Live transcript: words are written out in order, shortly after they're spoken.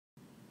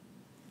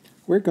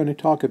We're going to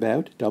talk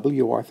about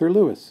W. Arthur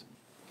Lewis.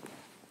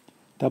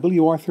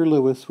 W. Arthur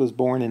Lewis was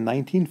born in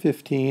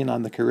 1915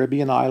 on the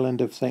Caribbean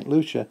island of St.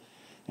 Lucia,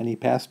 and he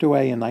passed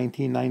away in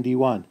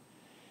 1991.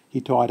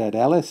 He taught at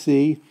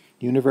LSE,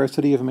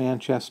 University of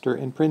Manchester,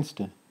 and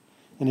Princeton.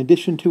 In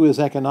addition to his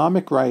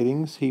economic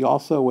writings, he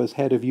also was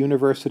head of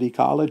University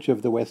College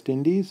of the West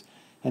Indies,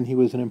 and he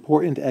was an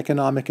important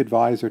economic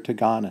advisor to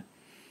Ghana.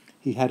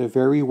 He had a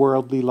very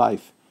worldly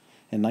life.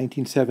 In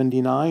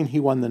 1979, he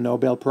won the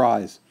Nobel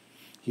Prize.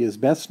 He is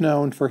best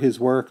known for his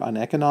work on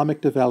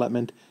economic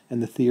development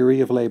and the theory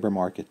of labor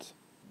markets.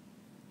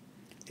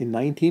 In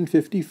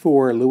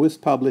 1954, Lewis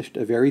published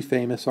a very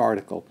famous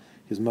article,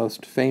 his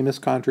most famous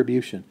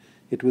contribution.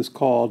 It was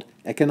called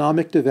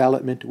Economic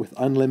Development with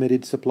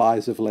Unlimited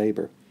Supplies of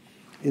Labor.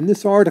 In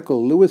this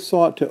article, Lewis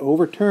sought to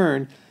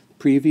overturn the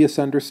previous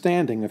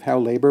understanding of how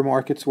labor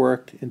markets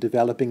worked in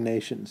developing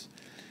nations.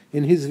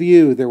 In his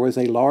view, there was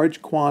a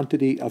large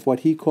quantity of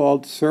what he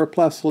called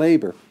surplus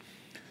labor.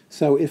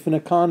 So if an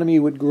economy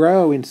would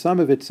grow in some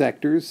of its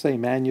sectors, say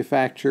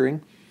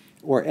manufacturing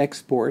or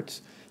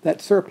exports,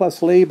 that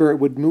surplus labor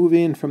would move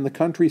in from the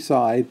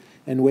countryside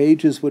and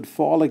wages would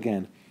fall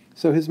again.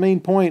 So his main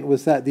point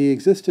was that the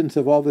existence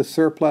of all this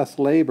surplus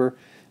labor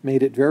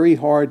made it very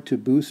hard to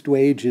boost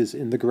wages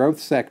in the growth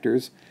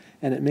sectors,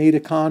 and it made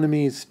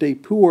economies stay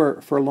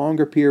poor for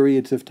longer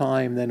periods of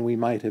time than we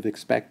might have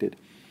expected.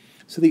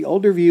 So the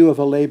older view of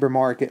a labor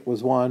market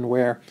was one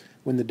where,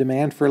 when the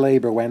demand for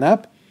labor went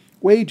up,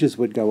 wages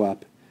would go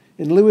up.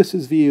 In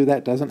Lewis's view,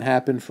 that doesn't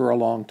happen for a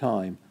long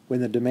time. When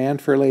the demand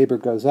for labor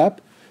goes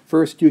up,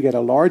 first you get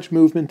a large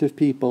movement of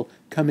people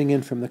coming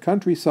in from the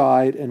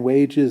countryside, and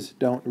wages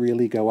don't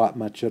really go up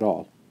much at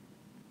all.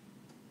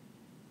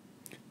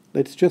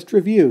 Let's just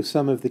review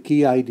some of the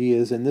key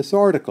ideas in this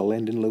article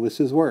and in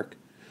Lewis's work.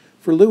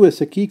 For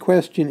Lewis, a key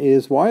question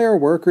is, why are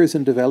workers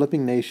in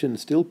developing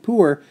nations still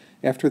poor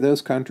after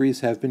those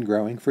countries have been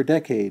growing for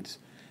decades?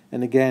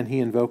 And again, he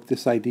invoked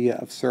this idea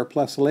of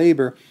surplus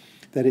labor,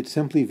 that it's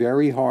simply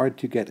very hard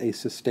to get a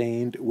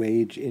sustained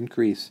wage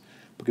increase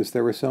because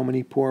there were so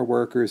many poor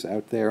workers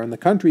out there in the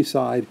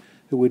countryside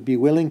who would be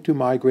willing to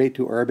migrate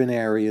to urban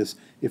areas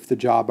if the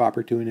job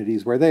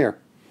opportunities were there.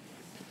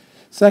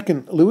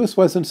 Second, Lewis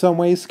was in some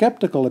ways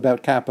skeptical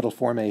about capital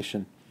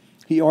formation.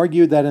 He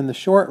argued that in the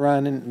short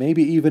run, and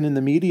maybe even in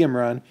the medium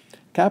run,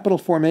 capital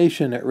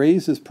formation, it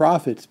raises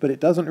profits, but it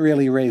doesn't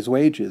really raise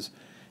wages.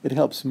 It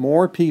helps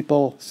more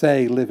people,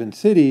 say, live in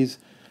cities,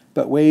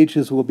 but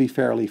wages will be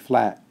fairly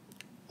flat.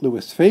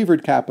 Lewis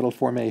favored capital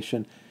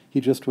formation. He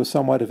just was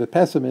somewhat of a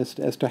pessimist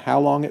as to how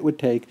long it would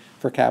take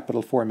for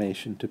capital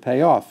formation to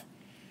pay off.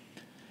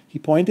 He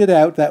pointed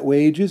out that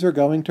wages are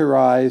going to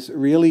rise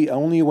really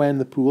only when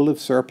the pool of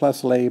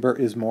surplus labor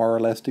is more or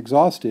less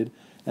exhausted,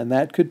 and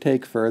that could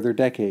take further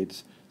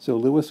decades. So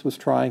Lewis was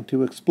trying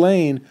to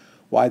explain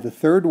why the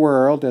Third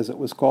World, as it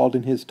was called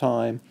in his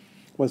time,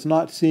 was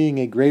not seeing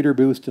a greater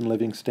boost in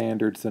living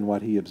standards than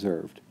what he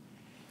observed.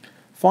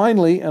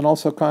 Finally, and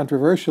also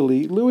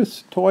controversially,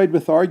 Lewis toyed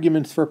with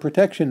arguments for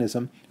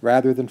protectionism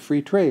rather than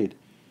free trade.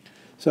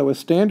 So a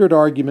standard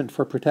argument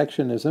for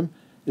protectionism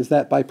is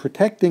that by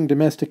protecting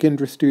domestic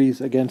industries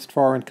against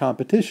foreign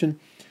competition,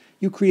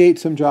 you create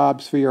some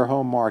jobs for your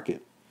home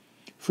market.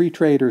 Free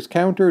traders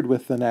countered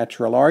with the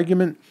natural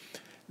argument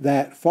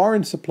that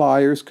foreign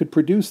suppliers could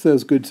produce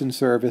those goods and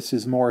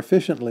services more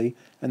efficiently,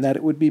 and that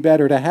it would be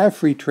better to have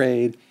free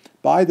trade,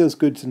 buy those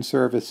goods and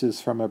services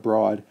from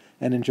abroad,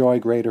 and enjoy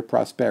greater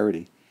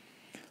prosperity.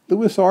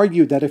 Lewis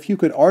argued that if you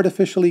could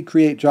artificially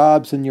create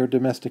jobs in your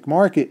domestic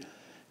market,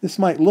 this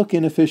might look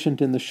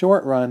inefficient in the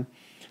short run,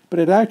 but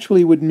it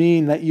actually would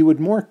mean that you would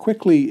more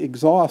quickly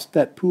exhaust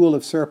that pool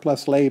of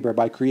surplus labor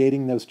by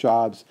creating those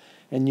jobs,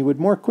 and you would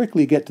more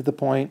quickly get to the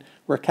point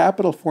where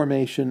capital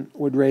formation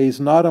would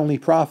raise not only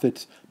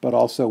profits, but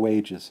also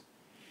wages.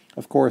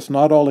 Of course,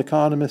 not all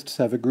economists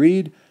have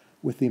agreed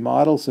with the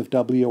models of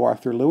W.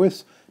 Arthur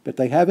Lewis, but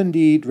they have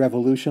indeed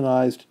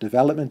revolutionized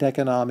development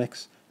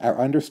economics, our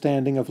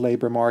understanding of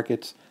labor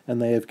markets,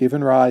 and they have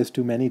given rise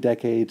to many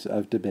decades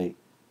of debate.